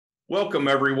Welcome,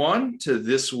 everyone, to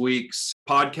this week's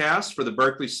podcast for the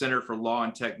Berkeley Center for Law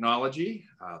and Technology,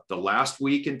 the last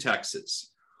week in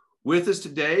Texas. With us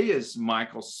today is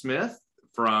Michael Smith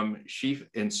from Sheaf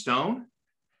and Stone.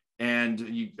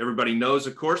 And everybody knows,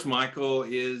 of course, Michael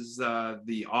is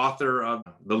the author of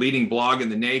the leading blog in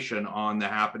the nation on the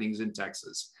happenings in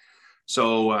Texas.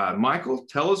 So, Michael,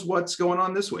 tell us what's going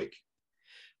on this week.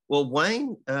 Well,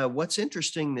 Wayne, what's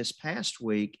interesting this past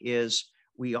week is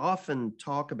we often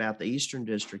talk about the Eastern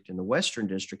District and the Western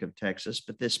District of Texas,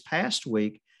 but this past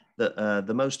week,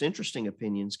 the most interesting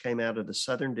opinions came out of the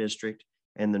Southern District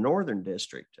and the Northern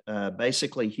District,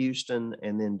 basically Houston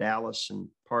and then Dallas and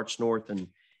parts north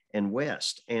and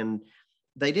west. And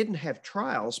they didn't have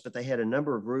trials, but they had a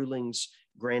number of rulings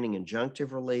granting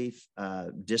injunctive relief,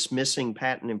 dismissing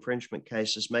patent infringement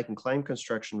cases, making claim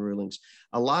construction rulings,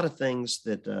 a lot of things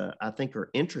that I think are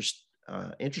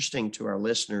interesting to our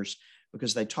listeners,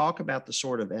 because they talk about the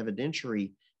sort of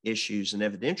evidentiary issues and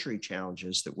evidentiary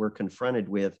challenges that we're confronted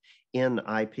with in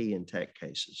IP and tech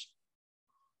cases.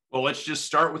 Well, let's just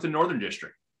start with the Northern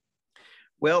District.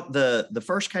 Well, the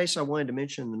first case I wanted to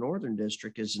mention in the Northern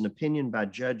District is an opinion by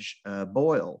Judge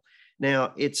Boyle.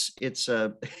 Now, it's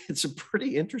a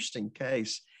pretty interesting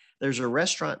case. There's a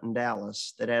restaurant in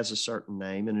Dallas that has a certain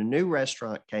name, and a new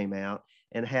restaurant came out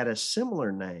and had a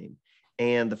similar name.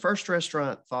 And the first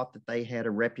restaurant thought that they had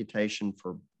a reputation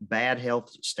for bad health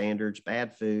standards,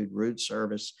 bad food, rude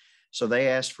service. So they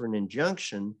asked for an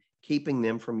injunction keeping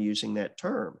them from using that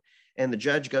term. And the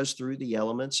judge goes through the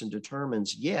elements and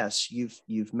determines, yes,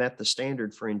 you've met the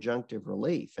standard for injunctive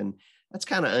relief. And that's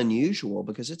kind of unusual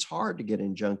because it's hard to get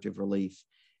injunctive relief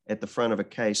at the front of a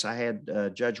case. I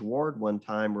had Judge Ward one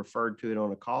time referred to it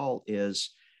on a call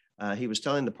is he was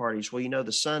telling the parties, well,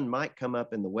 the sun might come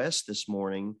up in the west this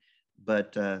morning.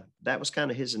 But that was kind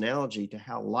of his analogy to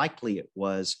how likely it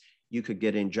was you could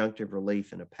get injunctive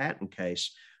relief in a patent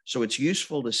case. So it's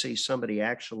useful to see somebody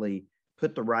actually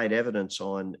put the right evidence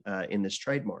on in this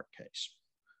trademark case.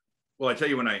 Well, I tell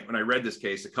you, when I read this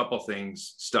case, a couple of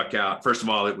things stuck out. First of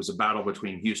all, it was a battle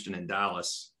between Houston and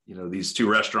Dallas. These two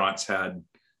restaurants had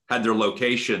their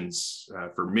locations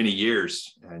for many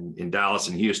years, and in Dallas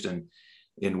and Houston.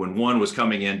 And when one was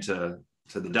coming into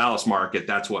the Dallas market,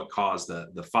 that's what caused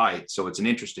the fight. So it's an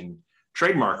interesting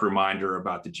trademark reminder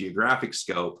about the geographic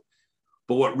scope.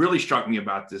 But what really struck me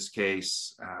about this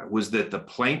case was that the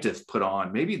plaintiff put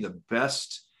on maybe the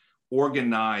best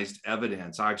organized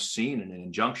evidence I've seen in an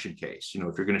injunction case. If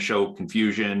you're going to show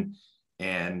confusion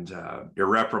and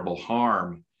irreparable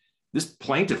harm, this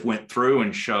plaintiff went through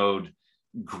and showed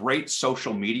great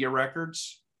social media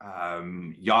records,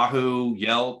 Yahoo,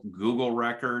 Yelp, Google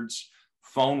records,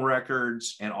 phone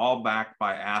records, and all backed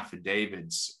by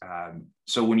affidavits.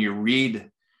 So when you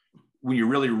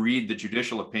really read the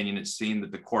judicial opinion, it seemed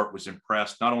that the court was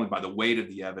impressed not only by the weight of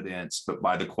the evidence, but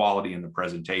by the quality and the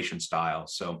presentation style.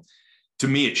 So to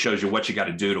me, it shows you what you got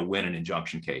to do to win an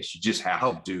injunction case. You just have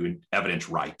to do evidence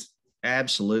right.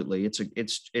 Absolutely.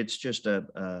 It's just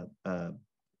a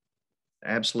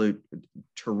absolute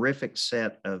terrific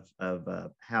set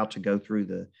of how to go through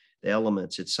the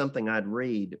elements. It's something I'd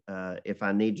read if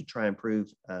I need to try and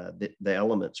prove the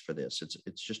elements for this.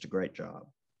 It's just a great job.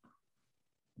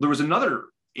 There was another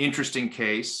interesting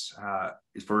case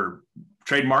for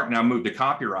trademark, now moved to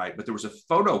copyright, but there was a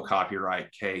photo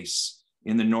copyright case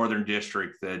in the Northern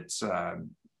District that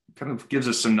kind of gives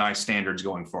us some nice standards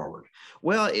going forward.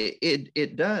 Well,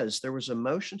 it does. There was a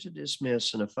motion to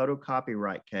dismiss in a photo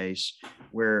copyright case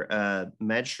where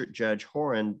Magistrate Judge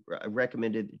Horan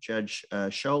recommended that Judge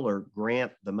Scholler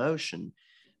grant the motion.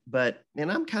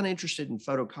 And I'm kind of interested in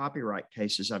photo copyright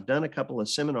cases. I've done a couple of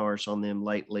seminars on them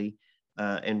lately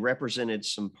and represented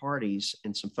some parties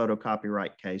in some photo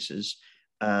copyright cases.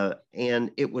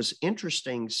 And it was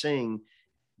interesting seeing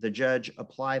the judge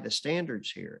apply the standards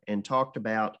here and talked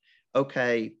about,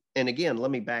 okay, and again,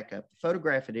 let me back up. The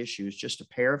photograph at issue is just a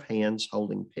pair of hands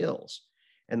holding pills.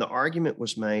 And the argument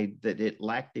was made that it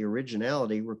lacked the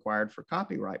originality required for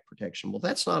copyright protection. Well,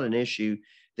 that's not an issue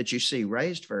that you see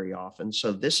raised very often.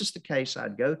 So this is the case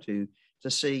I'd go to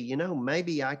see,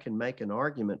 maybe I can make an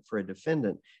argument for a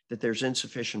defendant that there's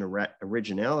insufficient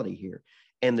originality here.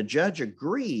 And the judge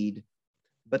agreed.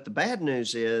 But the bad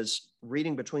news is,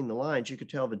 reading between the lines, you could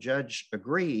tell the judge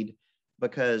agreed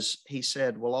because he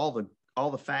said, well,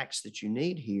 all the facts that you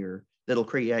need here that'll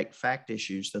create fact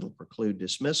issues that'll preclude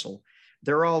dismissal,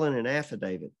 they're all in an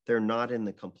affidavit. They're not in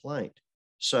the complaint.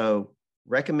 So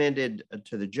recommended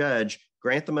to the judge,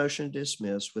 grant the motion to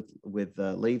dismiss with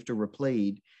leave to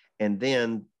replead, and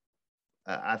then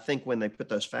I think when they put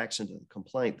those facts into the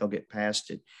complaint, they'll get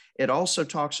past it. It also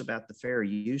talks about the fair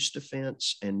use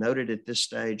defense and noted at this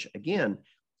stage, again,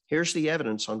 here's the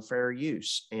evidence on fair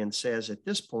use, and says at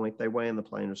this point they weigh in the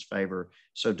plaintiff's favor,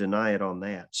 so deny it on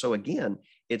that. So again,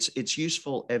 it's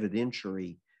useful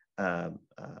evidentiary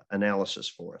analysis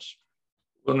for us.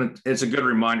 Well, it's a good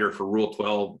reminder for Rule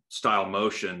 12 style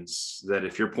motions that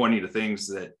if you're pointing to things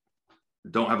that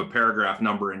don't have a paragraph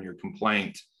number in your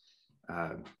complaint,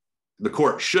 the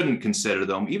court shouldn't consider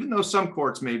them, even though some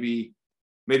courts maybe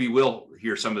will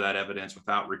hear some of that evidence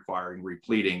without requiring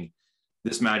repleting.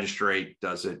 This magistrate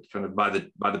does it kind of by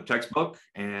the textbook,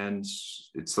 and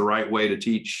it's the right way to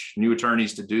teach new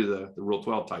attorneys to do the Rule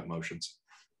 12 type motions.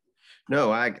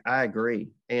 No, I agree.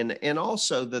 And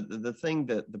also the thing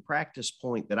that the practice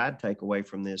point that I'd take away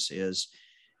from this is,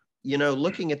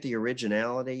 looking at the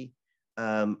originality,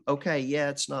 okay,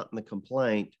 yeah, it's not in the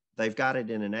complaint. They've got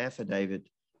it in an affidavit,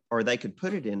 or they could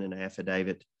put it in an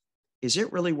affidavit. Is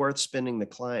it really worth spending the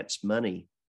client's money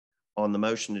on the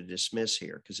motion to dismiss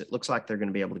here? Because it looks like they're going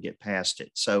to be able to get past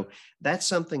it. So that's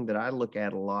something that I look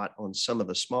at a lot on some of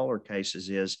the smaller cases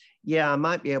is, yeah, I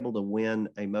might be able to win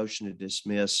a motion to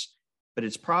dismiss, but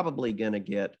it's probably going to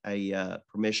get a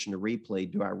permission to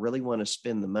replead. Do I really want to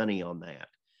spend the money on that?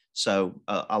 So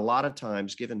a lot of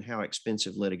times, given how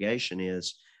expensive litigation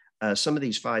is, some of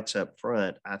these fights up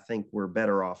front, I think we're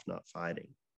better off not fighting.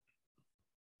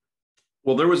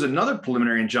 Well, there was another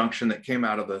preliminary injunction that came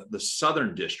out of the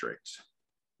Southern District.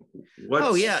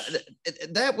 Oh, yeah.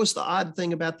 That was the odd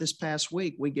thing about this past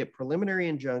week. We get preliminary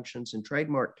injunctions in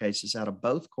trademark cases out of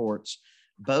both courts,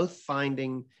 both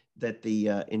finding that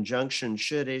the injunction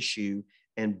should issue,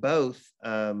 and both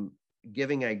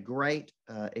giving a great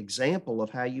example of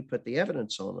how you put the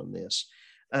evidence on this.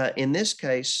 In this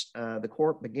case, the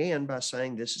court began by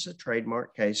saying this is a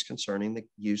trademark case concerning the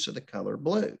use of the color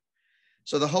blue.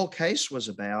 So the whole case was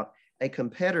about a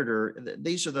competitor.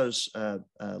 These are those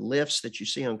lifts that you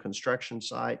see on construction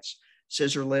sites,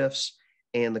 scissor lifts.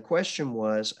 And the question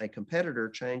was, a competitor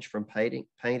changed from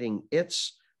painting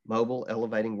its mobile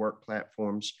elevating work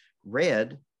platforms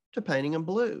red to painting them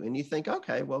blue. And you think,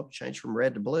 okay, well, change from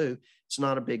red to blue, it's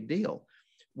not a big deal.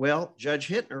 Well, Judge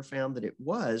Hittner found that it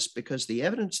was, because the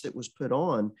evidence that was put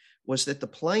on was that the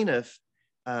plaintiff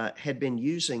had been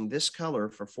using this color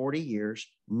for 40 years.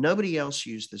 Nobody else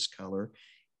used this color.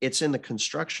 It's in the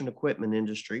construction equipment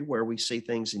industry where we see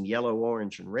things in yellow,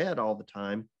 orange, and red all the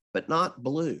time, but not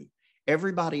blue.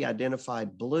 Everybody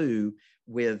identified blue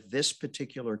with this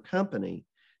particular company.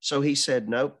 So he said,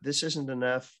 nope, this isn't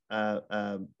enough,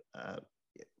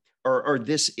 or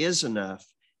this is enough.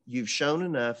 You've shown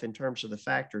enough in terms of the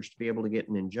factors to be able to get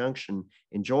an injunction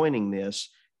in joining this.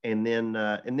 And then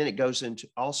it goes into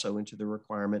the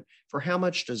requirement for how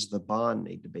much does the bond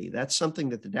need to be. That's something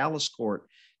that the Dallas court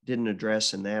didn't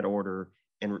address in that order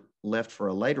and left for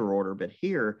a later order. But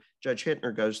here, Judge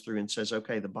Hittner goes through and says,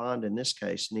 okay, the bond in this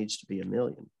case needs to be $1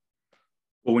 million.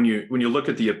 Well, when you look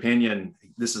at the opinion,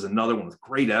 this is another one with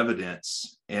great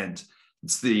evidence, and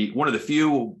it's one of the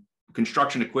few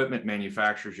construction equipment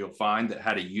manufacturers you'll find that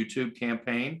had a YouTube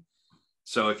campaign.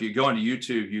 So if you go onto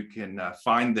YouTube, you can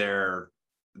find their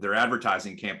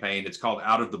advertising campaign. It's called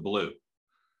Out of the Blue.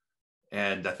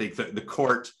 And I think the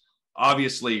court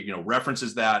obviously,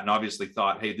 references that and obviously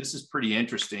thought, hey, this is pretty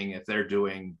interesting if they're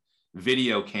doing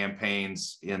video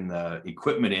campaigns in the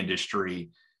equipment industry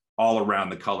all around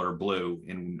the color blue.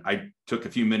 And I took a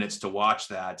few minutes to watch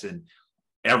that, and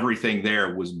everything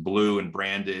there was blue and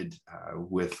branded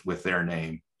with their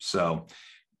name. So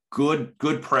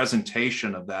good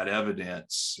presentation of that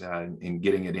evidence in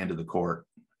getting it into the court.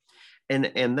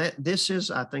 And that this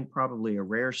is, I think, probably a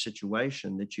rare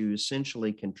situation that you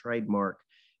essentially can trademark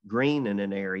green in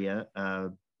an area.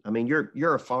 I mean,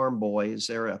 you're a farm boy. Is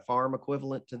there a farm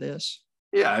equivalent to this?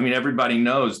 Yeah, I mean, everybody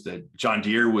knows that John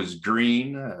Deere was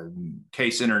green,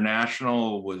 Case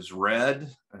International was red.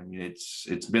 I mean,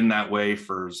 it's been that way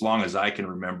for as long as I can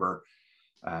remember.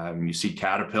 You see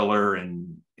Caterpillar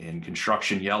and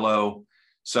construction yellow.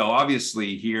 So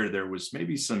obviously here there was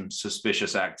maybe some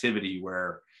suspicious activity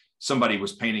where somebody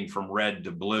was painting from red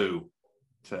to blue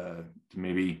to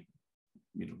maybe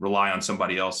rely on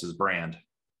somebody else's brand.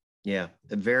 Yeah,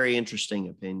 a very interesting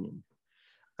opinion.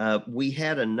 We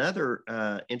had another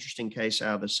interesting case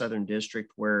out of the Southern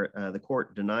District where the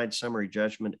court denied summary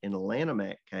judgment in a Lanham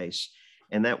Act case,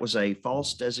 and that was a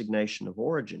false designation of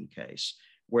origin case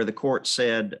where the court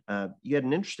said you had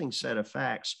an interesting set of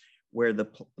facts where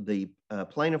the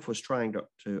plaintiff was trying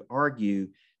to argue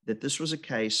that this was a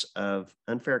case of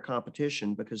unfair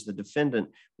competition because the defendant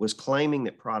was claiming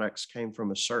that products came from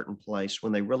a certain place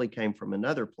when they really came from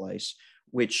another place,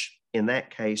 which in that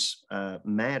case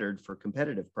mattered for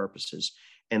competitive purposes.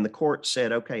 And the court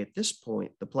said, okay, at this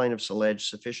point, the plaintiffs alleged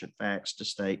sufficient facts to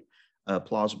state a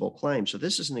plausible claim. So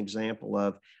this is an example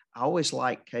of, I always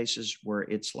like cases where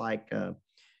it's like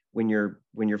when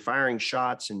you're firing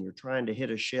shots and you're trying to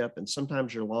hit a ship, and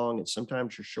sometimes you're long and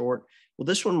sometimes you're short. Well,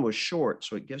 this one was short,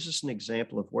 so it gives us an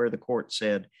example of where the court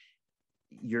said,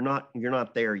 you're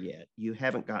not there yet. You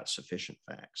haven't got sufficient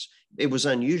facts. It was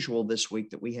unusual this week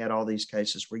that we had all these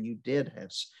cases where you did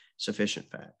have sufficient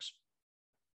facts.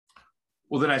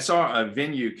 Well, then I saw a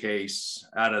venue case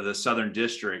out of the Southern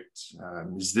District.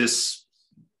 Is this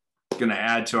going to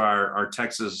add to our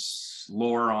Texas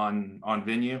lore on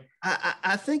venue?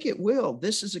 I think it will.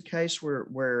 This is a case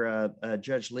where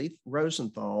Judge Leith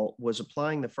Rosenthal was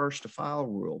applying the first to file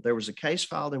rule. There was a case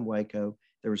filed in Waco.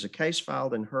 There was a case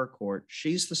filed in her court.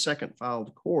 She's the second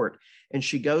filed court, and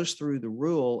she goes through the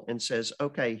rule and says,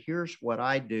 okay, here's what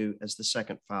I do as the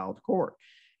second filed court.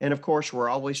 And of course, we're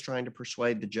always trying to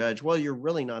persuade the judge, well, you're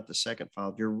really not the second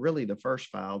filed, you're really the first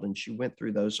filed. And she went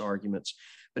through those arguments.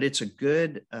 But it's a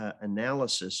good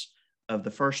analysis of the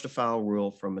first to file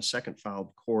rule from a second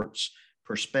filed court's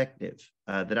perspective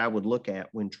that I would look at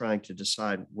when trying to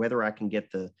decide whether I can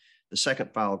get the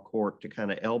second filed court to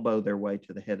kind of elbow their way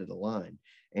to the head of the line.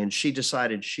 And she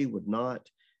decided she would not.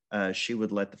 She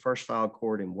would let the first filed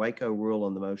court in Waco rule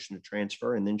on the motion to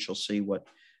transfer, and then she'll see what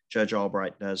Judge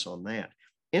Albright does on that.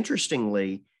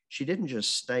 Interestingly, she didn't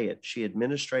just stay it, she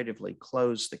administratively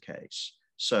closed the case.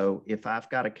 So if I've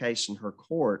got a case in her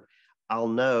court, I'll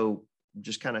know,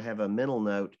 just kind of have a mental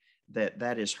note that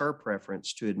that is her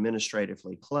preference to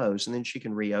administratively close, and then she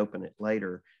can reopen it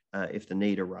later if the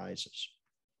need arises.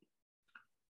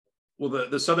 Well,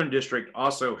 the Southern District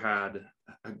also had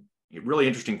a really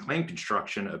interesting claim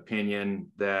construction opinion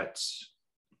that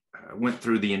went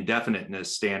through the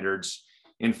indefiniteness standards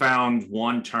and found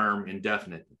one term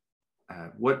indefinite.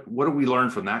 What do we learn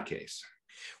from that case?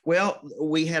 Well,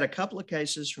 we had a couple of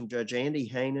cases from Judge Andy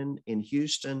Hainan in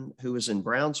Houston, who was in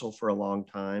Brownsville for a long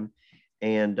time.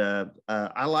 And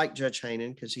I like Judge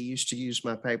Hainan because he used to use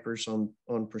my papers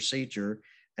on procedure.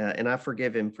 And I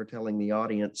forgive him for telling the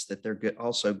audience that they're good,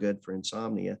 also good for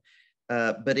insomnia.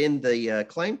 But in the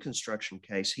claim construction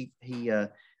case, he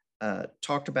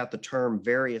talked about the term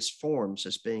various forms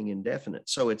as being indefinite.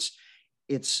 So it's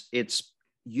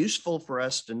useful for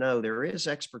us to know there is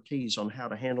expertise on how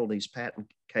to handle these patent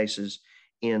cases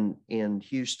in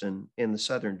Houston in the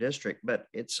Southern District, but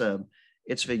it's a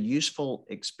useful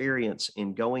experience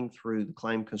in going through the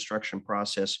claim construction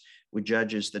process with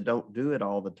judges that don't do it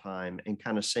all the time and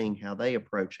kind of seeing how they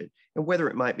approach it and whether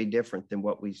it might be different than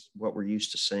what we're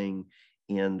used to seeing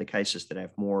in the cases that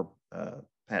have more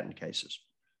patent cases,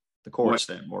 the courts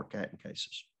that have more patent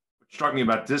cases. What struck me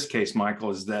about this case,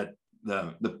 Michael, is that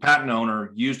the patent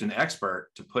owner used an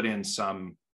expert to put in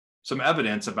some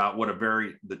evidence about what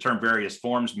the term various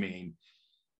forms mean,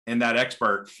 and that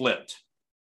expert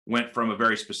went from a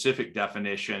very specific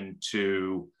definition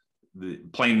to the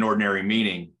plain and ordinary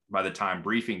meaning by the time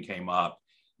briefing came up,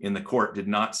 and the court did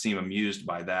not seem amused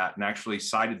by that and actually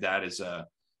cited that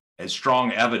as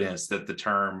strong evidence that the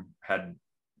term had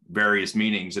various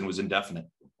meanings and was indefinite.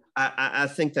 I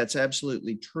think that's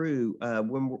absolutely true.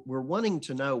 When we're wanting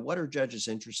to know what are judges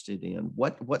interested in,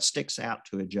 what sticks out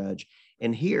to a judge.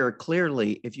 And here,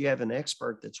 clearly, if you have an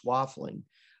expert that's waffling,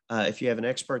 if you have an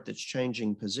expert that's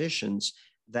changing positions,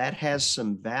 that has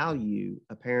some value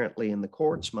apparently in the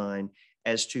court's mind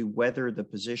as to whether the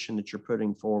position that you're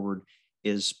putting forward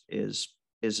is as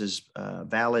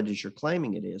valid as you're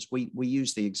claiming it is. We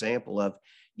use the example of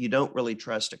you don't really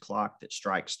trust a clock that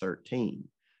strikes 13.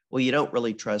 Well, you don't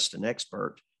really trust an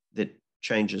expert that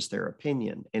changes their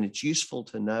opinion. And it's useful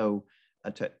to know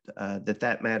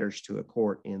that matters to a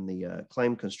court in the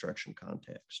claim construction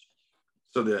context.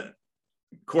 So the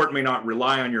court may not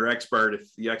rely on your expert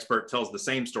if the expert tells the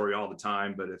same story all the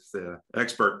time, but if the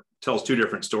expert tells two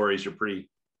different stories, you're pretty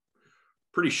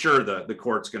sure that the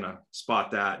court's going to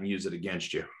spot that and use it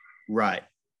against you. Right.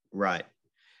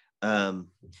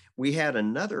 We had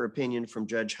another opinion from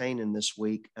Judge Hainan this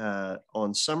week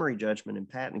on summary judgment in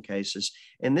patent cases.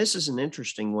 And this is an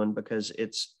interesting one because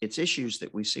it's issues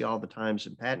that we see all the times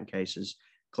in patent cases: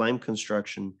 claim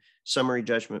construction, summary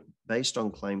judgment based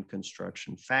on claim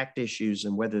construction, fact issues,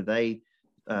 and whether they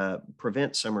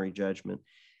prevent summary judgment.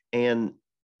 And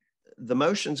the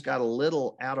motions got a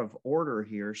little out of order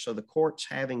here. So the court's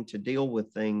having to deal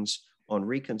with things on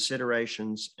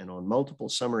reconsiderations and on multiple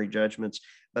summary judgments.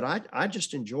 But I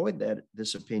just enjoyed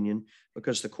this opinion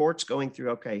because the court's going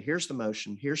through, okay, here's the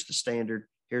motion, here's the standard,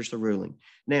 here's the ruling.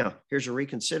 Now, here's a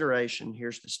reconsideration,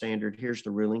 here's the standard, here's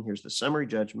the ruling, here's the summary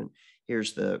judgment,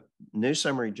 Here's the new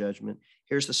summary judgment.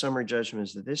 Here's the summary judgment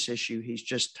as to this issue. He's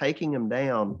just taking them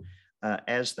down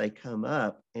as they come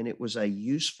up. And it was a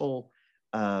useful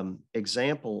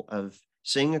example of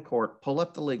seeing a court pull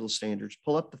up the legal standards,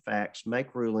 pull up the facts,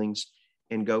 make rulings,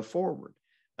 and go forward.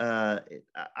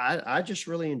 I just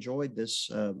really enjoyed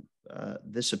this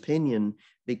opinion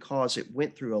because it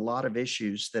went through a lot of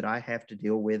issues that I have to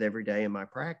deal with every day in my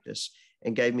practice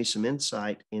and gave me some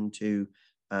insight into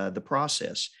the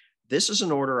process. This is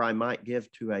an order I might give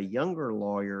to a younger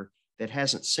lawyer that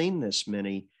hasn't seen this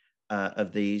many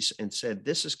of these and said,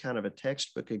 this is kind of a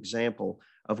textbook example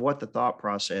of what the thought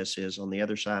process is on the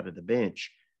other side of the bench.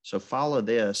 So follow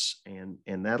this,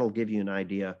 and that'll give you an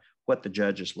idea what the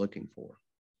judge is looking for.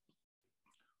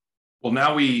 Well,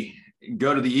 now we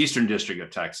go to the Eastern District of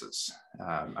Texas.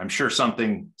 I'm sure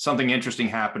something interesting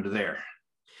happened there.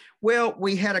 Well,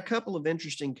 we had a couple of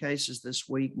interesting cases this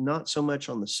week, not so much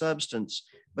on the substance,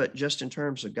 but just in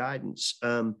terms of guidance.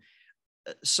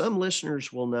 Some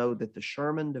listeners will know that the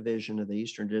Sherman Division of the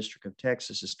Eastern District of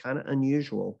Texas is kind of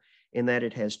unusual in that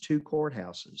it has two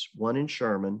courthouses, one in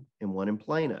Sherman and one in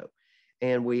Plano.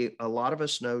 And a lot of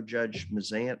us know Judge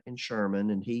Mazant in Sherman,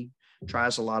 and he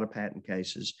tries a lot of patent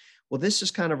cases. Well, this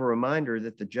is kind of a reminder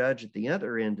that the judge at the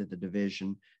other end of the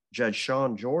division, Judge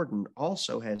Sean Jordan,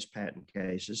 also has patent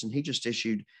cases, and he just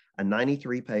issued a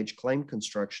 93-page claim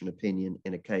construction opinion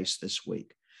in a case this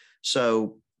week.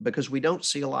 So because we don't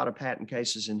see a lot of patent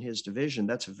cases in his division,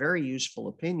 that's a very useful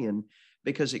opinion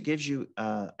because it gives you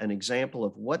an example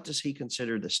of what does he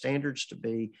consider the standards to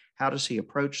be, how does he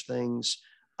approach things,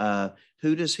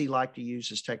 who does he like to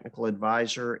use as technical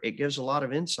advisor. It gives a lot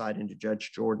of insight into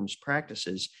Judge Jordan's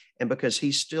practices. And because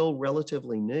he's still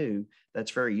relatively new,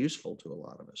 that's very useful to a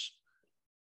lot of us.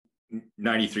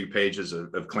 93 pages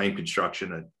of claim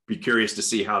construction. I'd be curious to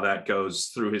see how that goes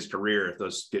through his career, if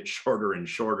those get shorter and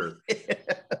shorter.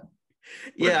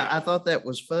 Yeah, I thought that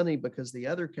was funny because the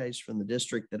other case from the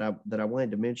district that I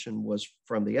wanted to mention was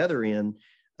from the other end,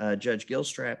 Judge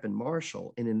Gilstrap and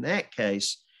Marshall. And in that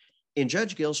case, in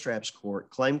Judge Gilstrap's court,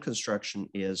 claim construction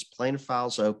is plaintiff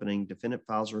files opening, defendant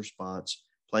files a response,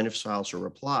 plaintiff files a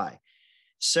reply.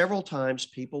 Several times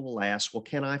people will ask, well,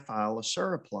 can I file a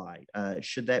surreply?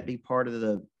 Should that be part of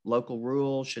the local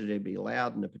rule? Should it be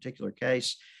allowed in a particular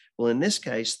case? Well, in this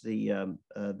case, the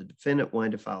defendant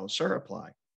wanted to file a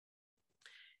surreply.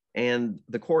 And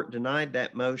the court denied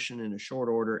that motion in a short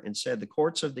order and said the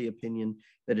court's of the opinion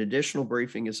that additional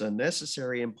briefing is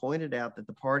unnecessary and pointed out that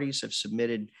the parties have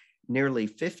submitted nearly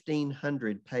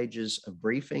 1,500 pages of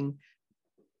briefing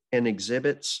and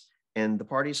exhibits, and the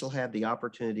parties will have the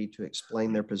opportunity to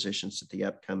explain their positions at the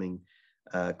upcoming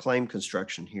claim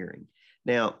construction hearing.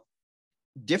 Now,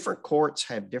 different courts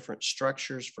have different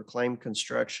structures for claim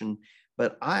construction,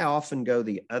 but I often go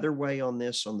the other way on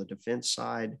this on the defense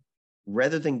side.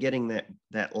 Rather than getting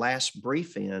that last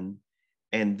brief in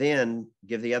and then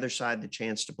give the other side the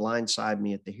chance to blindside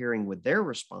me at the hearing with their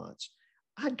response,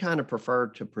 I'd kind of prefer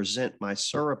to present my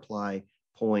surreply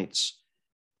points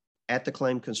at the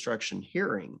claim construction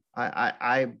hearing.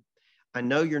 I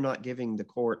know you're not giving the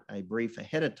court a brief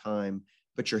ahead of time,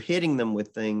 but you're hitting them with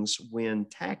things when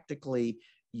tactically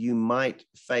you might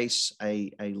face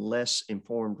a less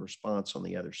informed response on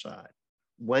the other side.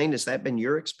 Wayne, has that been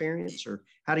your experience, or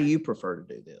how do you prefer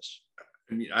to do this?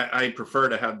 I mean, I prefer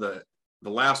to have the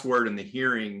last word in the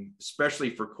hearing,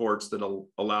 especially for courts that'll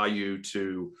allow you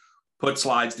to put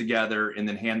slides together and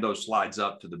then hand those slides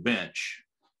up to the bench.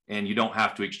 And you don't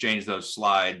have to exchange those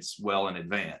slides well in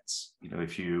advance. You know,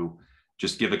 if you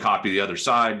just give a copy to the other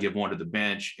side, give one to the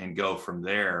bench, and go from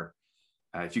there,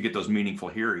 if you get those meaningful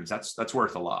hearings, that's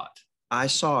worth a lot. I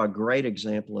saw a great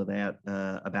example of that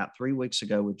about 3 weeks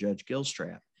ago with Judge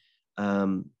Gilstrap.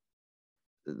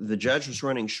 The judge was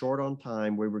running short on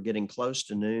time. We were getting close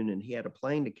to noon and he had a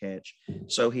plane to catch.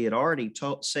 So he had already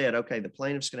said, okay, the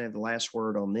plaintiff's going to have the last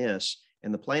word on this.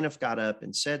 And the plaintiff got up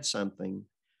and said something.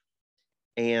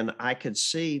 And I could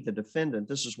see the defendant.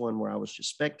 This is one where I was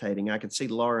just spectating. I could see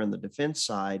Laura on the defense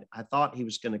side. I thought he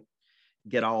was going to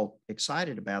get all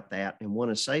excited about that and want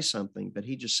to say something, but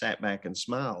he just sat back and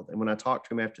smiled. And when I talked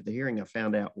to him after the hearing, I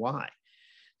found out why.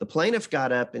 The plaintiff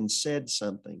got up and said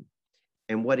something.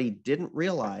 And what he didn't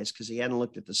realize, because he hadn't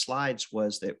looked at the slides,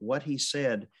 was that what he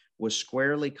said was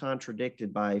squarely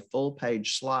contradicted by a full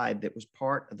page slide that was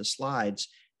part of the slides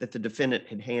that the defendant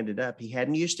had handed up. He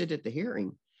hadn't used it at the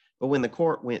hearing, but when the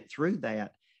court went through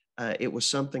that, it was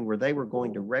something where they were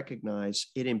going to recognize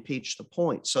it impeached the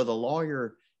point. So the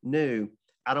lawyer knew,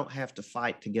 I don't have to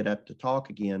fight to get up to talk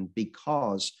again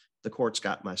because the court's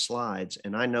got my slides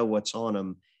and I know what's on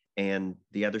them and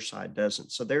the other side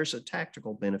doesn't. So there's a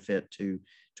tactical benefit to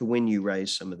to when you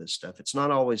raise some of this stuff. It's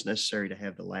not always necessary to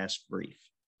have the last brief.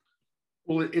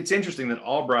 Well, it's interesting that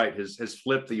Albright has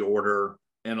flipped the order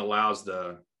and allows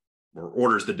or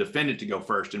orders the defendant to go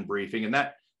first in briefing. And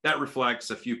that reflects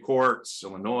a few courts,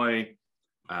 Illinois,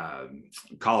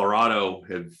 Colorado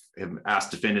have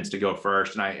asked defendants to go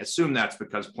first. And I assume that's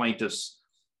because plaintiffs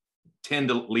tend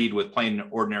to lead with plain and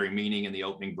ordinary meaning, and the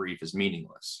opening brief is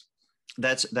meaningless.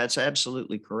 That's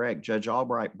absolutely correct. Judge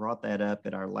Albright brought that up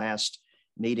at our last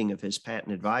meeting of his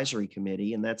patent advisory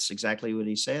committee. And that's exactly what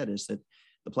he said, is that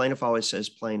the plaintiff always says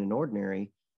plain and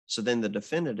ordinary. So then the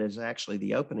defendant is actually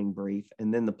the opening brief.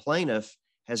 And then the plaintiff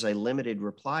has a limited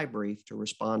reply brief to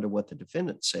respond to what the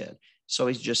defendant said. So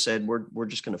he's just said, we're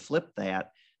just going to flip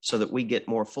that so that we get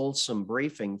more fulsome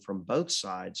briefing from both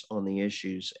sides on the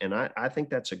issues. And I think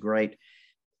that's a great,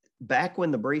 back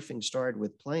when the briefing started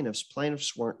with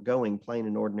plaintiffs weren't going plain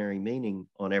and ordinary meaning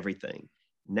on everything.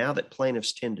 Now that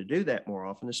plaintiffs tend to do that more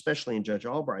often, especially in Judge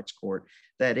Albright's court,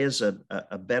 that is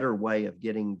a better way of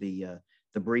getting the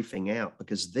briefing out,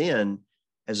 because then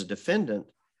as a defendant,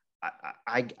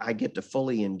 I get to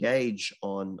fully engage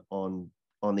on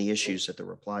the issues at the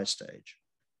reply stage.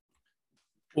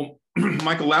 Well,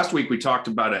 Michael, last week we talked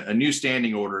about a new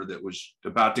standing order that was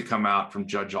about to come out from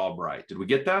Judge Albright. Did we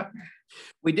get that?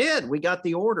 We did. We got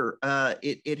the order.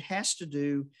 It has to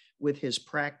do with his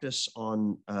practice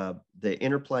on the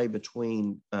interplay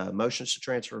between motions to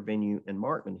transfer venue and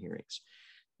Markman hearings.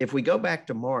 If we go back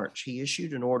to March, he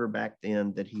issued an order back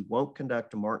then that he won't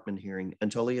conduct a Markman hearing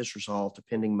until he has resolved a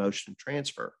pending motion to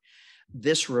transfer.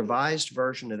 This revised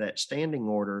version of that standing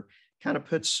order kind of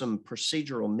puts some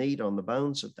procedural meat on the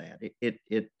bones of that.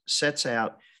 It sets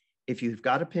out, if you've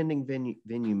got a pending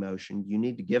venue motion, you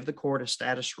need to give the court a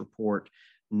status report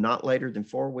not later than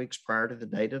 4 weeks prior to the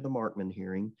date of the Markman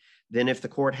hearing. Then if the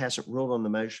court hasn't ruled on the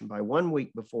motion by 1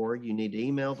 week before, you need to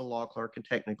email the law clerk and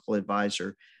technical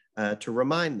advisor to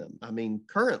remind them. I mean,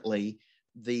 currently,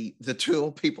 the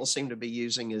tool people seem to be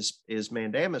using is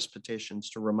mandamus petitions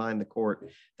to remind the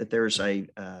court that there's a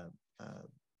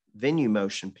venue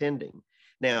motion pending.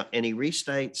 Now, and he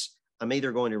restates, I'm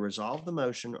either going to resolve the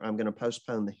motion or I'm going to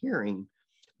postpone the hearing.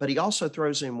 But he also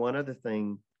throws in one other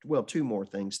thing, well, two more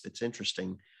things that's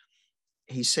interesting.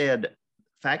 He said,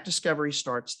 fact discovery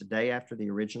starts the day after the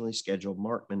originally scheduled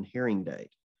Markman hearing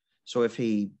date. So if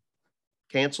he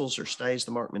cancels or stays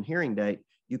the Markman hearing date,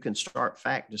 you can start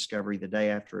fact discovery the day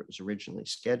after it was originally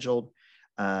scheduled.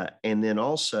 And then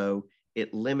also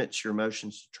it limits your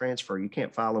motions to transfer. You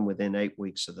can't file them within 8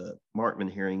 weeks of the Markman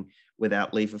hearing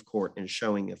without leave of court and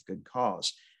showing of good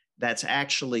cause. That's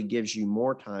actually gives you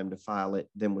more time to file it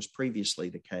than was previously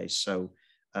the case. So,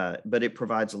 but it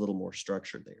provides a little more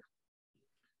structure there.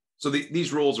 So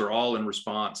these rules are all in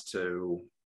response to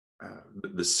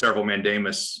the several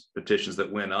mandamus petitions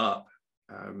that went up.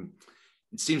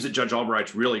 It seems that Judge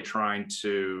Albright's really trying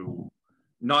to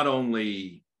not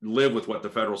only live with what the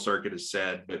Federal Circuit has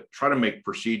said, but try to make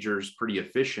procedures pretty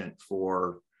efficient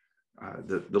for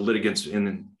the litigants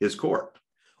in his court.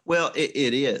 Well,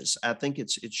 it is. I think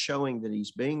it's showing that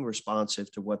he's being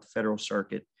responsive to what the Federal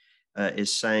Circuit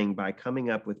is saying by coming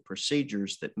up with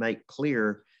procedures that make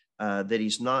clear that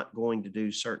he's not going to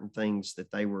do certain things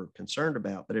that they were concerned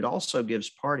about. But it also gives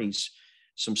parties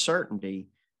some certainty,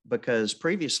 because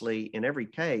previously in every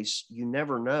case, you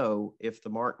never know if the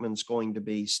Markman's going to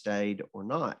be stayed or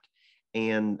not.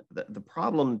 And the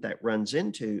problem that runs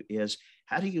into is,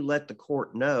 how do you let the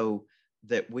court know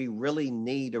that we really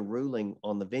need a ruling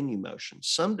on the venue motion?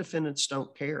 Some defendants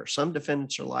don't care. Some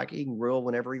defendants are like, he can rule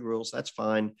whenever he rules. That's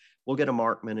fine. We'll get a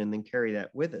Markman and then carry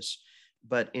that with us.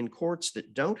 But in courts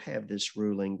that don't have this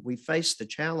ruling, we face the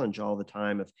challenge all the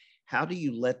time of, how do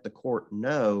you let the court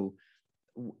know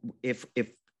if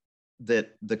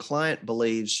that the client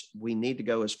believes we need to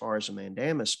go as far as a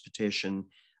mandamus petition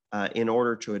in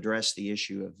order to address the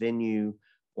issue of venue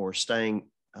or staying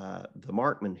the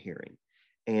Markman hearing.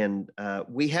 And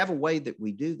we have a way that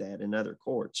we do that in other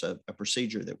courts, a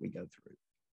procedure that we go through.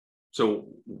 So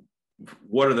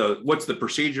what's the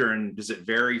procedure, and does it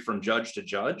vary from judge to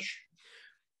judge?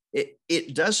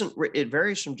 It doesn't. It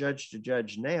varies from judge to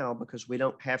judge now, because we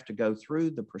don't have to go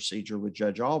through the procedure with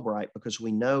Judge Albright, because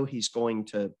we know he's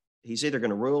either going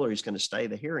to rule or he's going to stay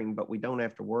the hearing, but we don't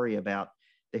have to worry about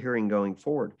the hearing going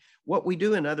forward. What we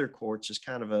do in other courts is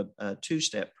kind of a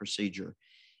two-step procedure.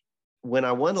 When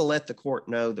I want to let the court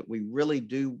know that we really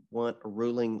do want a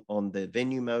ruling on the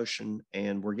venue motion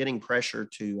and we're getting pressure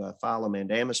to file a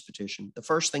mandamus petition, the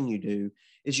first thing you do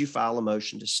is you file a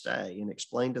motion to stay and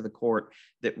explain to the court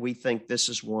that we think this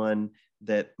is one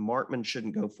that Markman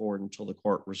shouldn't go forward until the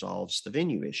court resolves the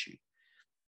venue issue.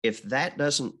 If that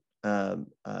doesn't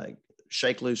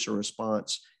shake loose a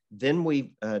response. Then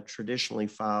we traditionally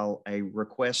file a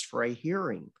request for a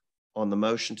hearing on the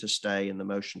motion to stay and the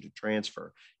motion to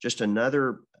transfer. Just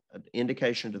another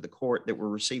indication to the court that we're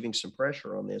receiving some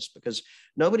pressure on this, because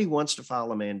nobody wants to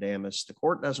file a mandamus. The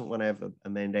court doesn't want to have a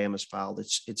mandamus filed.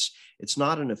 It's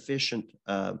not an efficient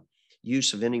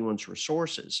use of anyone's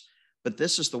resources. But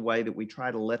this is the way that we try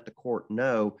to let the court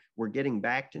know we're getting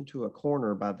backed into a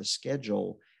corner by the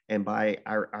schedule and by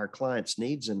our client's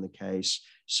needs in the case.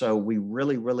 So we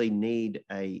really, really need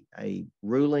a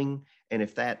ruling. And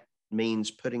if that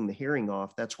means putting the hearing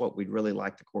off, that's what we'd really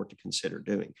like the court to consider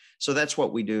doing. So that's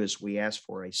what we do, is we ask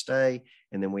for a stay,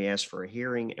 and then we ask for a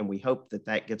hearing, and we hope that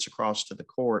that gets across to the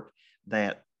court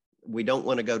that we don't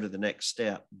want to go to the next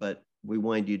step, but we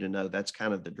wanted you to know that's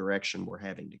kind of the direction we're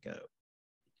having to go.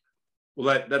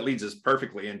 Well, that leads us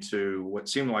perfectly into what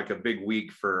seemed like a big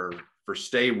week for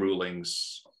stay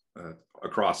rulings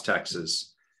across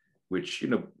Texas, which,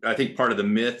 I think part of the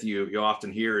myth you often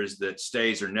hear is that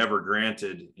stays are never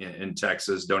granted in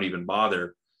Texas, don't even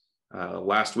bother.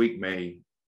 Last week may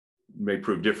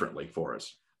prove differently for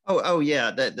us. Oh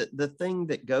yeah. The thing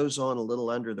that goes on a little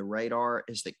under the radar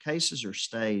is that cases are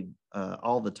stayed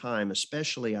all the time,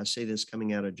 especially I see this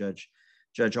coming out of Judge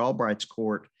Albright's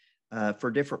court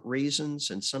for different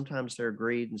reasons. And sometimes they're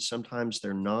agreed and sometimes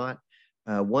they're not.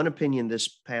 One opinion this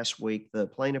past week, the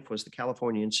plaintiff was the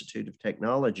California Institute of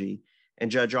Technology,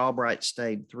 and Judge Albright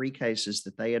stayed 3 cases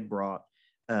that they had brought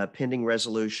pending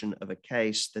resolution of a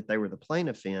case that they were the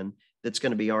plaintiff in that's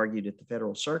going to be argued at the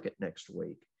federal circuit next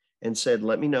week, and said,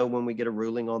 let me know when we get a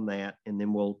ruling on that, and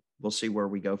then we'll see where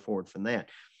we go forward from that.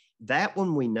 That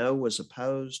one we know was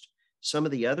opposed. Some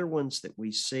of the other ones that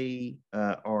we see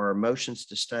are motions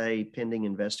to stay pending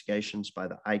investigations by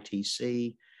the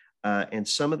ITC, and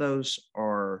some of those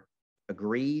are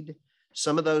agreed.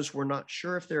 Some of those we're not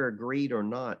sure if they're agreed or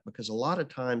not, because a lot of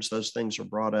times those things are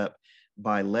brought up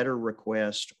by letter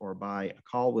request or by a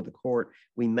call with the court.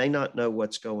 We may not know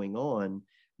what's going on,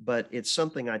 but it's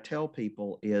something I tell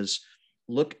people is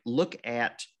look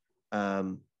at,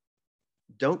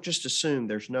 don't just assume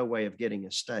there's no way of getting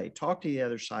a stay. Talk to the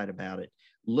other side about it.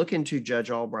 Look into Judge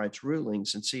Albright's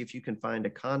rulings and see if you can find a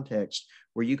context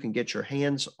where you can get your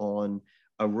hands on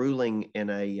a ruling in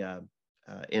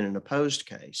an opposed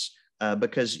case,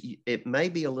 because it may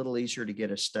be a little easier to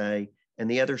get a stay, and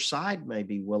the other side may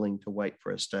be willing to wait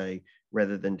for a stay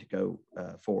rather than to go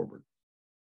forward.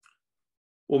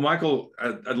 Well, Michael,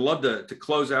 I'd love to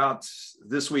close out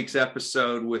this week's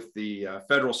episode with the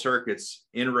Federal Circuit's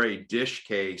In re Dish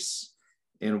case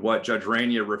in what Judge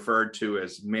Rainier referred to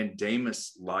as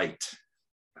mandamus light.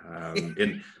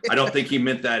 And I don't think he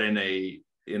meant that in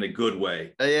a good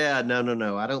way. Yeah,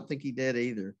 no. I don't think he did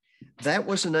either. That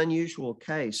was an unusual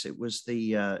case. It was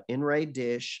the In re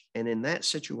Dish. And in that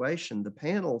situation, the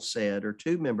panel said, or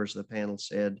 2 members of the panel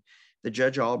said, that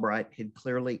Judge Albright had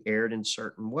clearly erred in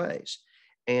certain ways.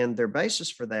 And their basis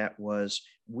for that was,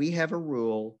 we have a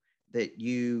rule that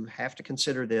you have to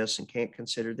consider this and can't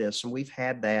consider this. And we've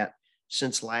had that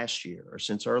since last year or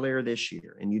since earlier this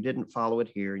year. And you didn't follow it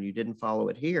here and you didn't follow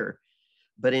it here.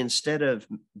 But instead of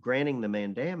granting the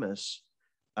mandamus,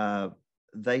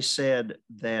 they said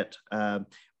that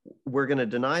we're going to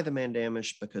deny the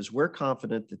mandamus because we're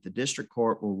confident that the district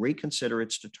court will reconsider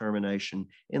its determination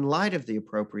in light of the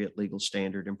appropriate legal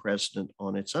standard and precedent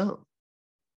on its own.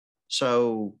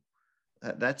 So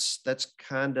that's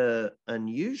kind of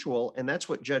unusual. And that's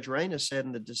what Judge Reyna said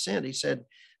in the dissent. He said,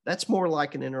 that's more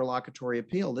like an interlocutory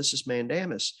appeal. This is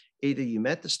mandamus. Either you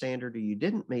met the standard or you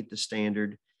didn't meet the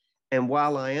standard. And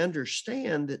while I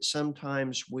understand that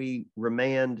sometimes we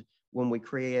remand when we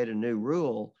create a new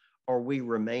rule, or we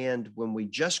remand when we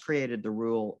just created the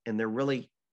rule and there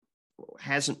really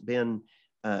hasn't been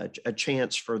a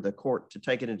chance for the court to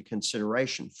take it into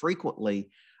consideration, frequently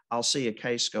I'll see a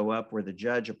case go up where the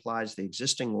judge applies the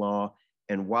existing law,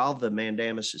 and while the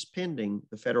mandamus is pending,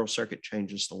 the Federal Circuit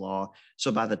changes the law.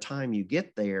 So by the time you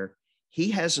get there,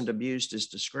 he hasn't abused his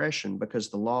discretion because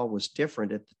the law was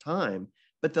different at the time,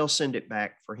 but they'll send it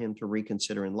back for him to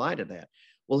reconsider in light of that.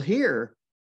 Well, here,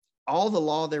 all the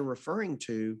law they're referring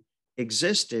to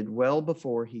existed well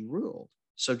before he ruled.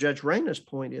 So Judge Reyna's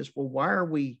point is, well, why are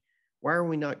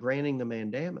we not granting the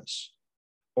mandamus?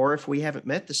 Or if we haven't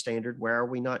met the standard, why are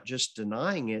we not just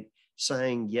denying it,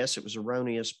 saying, yes, it was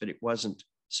erroneous, but it wasn't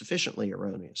sufficiently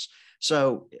erroneous?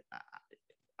 So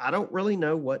I don't really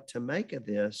know what to make of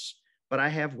this, but I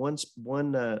have one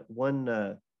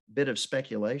bit of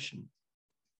speculation.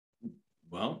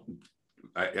 Well,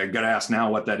 I got to ask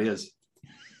now what that is.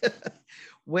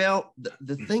 Well,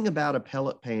 the thing about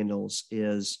appellate panels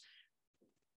is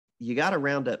you got to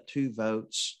round up 2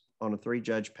 votes on a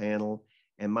 3-judge panel.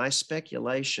 And my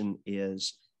speculation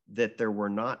is that there were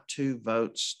not 2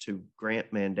 votes to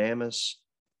grant mandamus,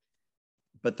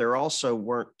 but there also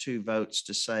weren't 2 votes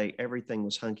to say everything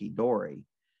was hunky-dory.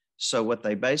 So what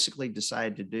they basically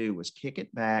decided to do was kick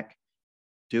it back,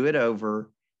 do it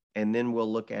over, and then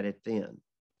we'll look at it then.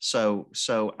 So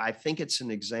I think it's an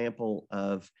example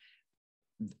of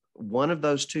one of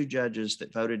those 2 judges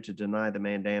that voted to deny the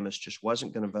mandamus just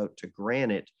wasn't going to vote to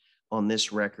grant it on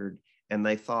this record. And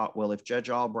they thought, well, if Judge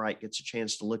Albright gets a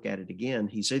chance to look at it again,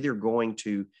 he's either going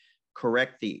to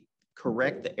correct the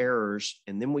errors,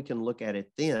 and then we can look at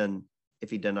it then if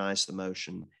he denies the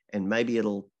motion, and maybe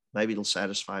it'll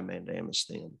satisfy mandamus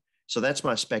then. So that's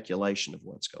my speculation of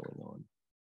what's going on.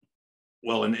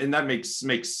 Well, and that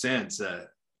makes sense.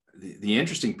 The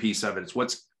interesting piece of it is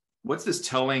what's this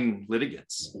telling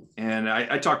litigants? And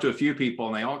I talked to a few people,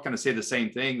 and they all kind of say the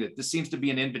same thing, that this seems to be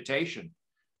an invitation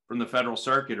from the federal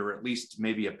circuit, or at least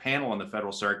maybe a panel on the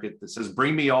federal circuit that says,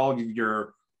 bring me all of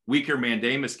your weaker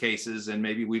mandamus cases, and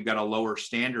maybe we've got a lower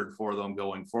standard for them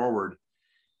going forward.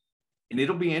 And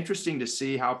it'll be interesting to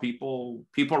see how people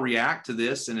react to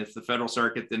this, and if the federal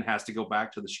circuit then has to go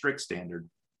back to the strict standard.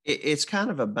 It's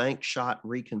kind of a bank shot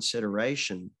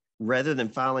reconsideration. Rather than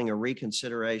filing a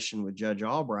reconsideration with Judge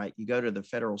Albright, you go to the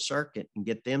federal circuit and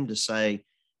get them to say,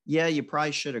 yeah, you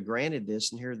probably should have granted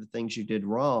this, and here are the things you did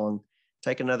wrong.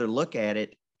 Take another look at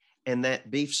it. And that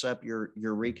beefs up your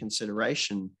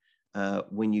reconsideration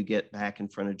when you get back in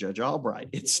front of Judge Albright.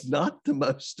 It's not the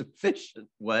most efficient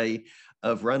way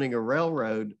of running a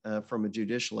railroad from a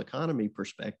judicial economy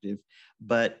perspective,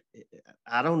 but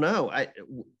I don't know.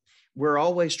 We're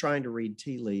always trying to read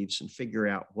tea leaves and figure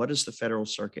out, what does the federal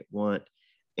circuit want?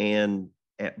 And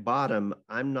at bottom,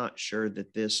 I'm not sure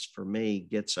that this, for me,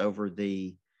 gets over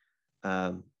the,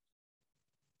 I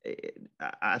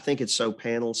think it's so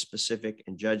panel specific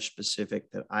and judge specific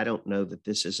that I don't know that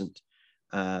this isn't,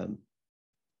 I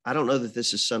don't know that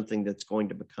this is something that's going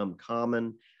to become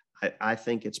common. I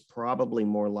think it's probably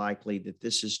more likely that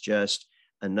this is just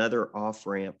another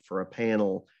off-ramp for a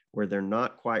panel where they're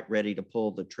not quite ready to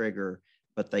pull the trigger,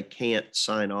 but they can't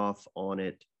sign off on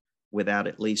it without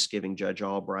at least giving Judge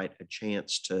Albright a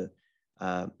chance to,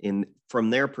 from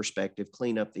their perspective,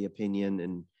 clean up the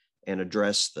opinion and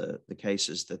address the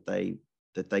cases that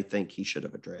they think he should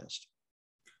have addressed.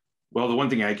 Well, the one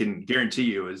thing I can guarantee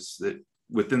you is that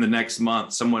within the next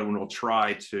month, someone will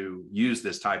try to use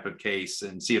this type of case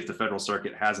and see if the federal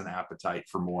circuit has an appetite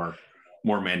for more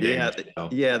mandamus.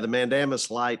 Yeah, the mandamus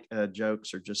light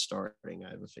jokes are just starting, I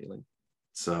have a feeling.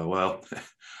 So, well,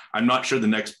 I'm not sure the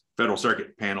next federal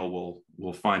circuit panel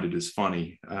will find it as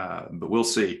funny, but we'll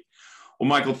see. Well,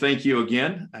 Michael, thank you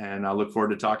again, and I look forward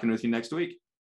to talking with you next week.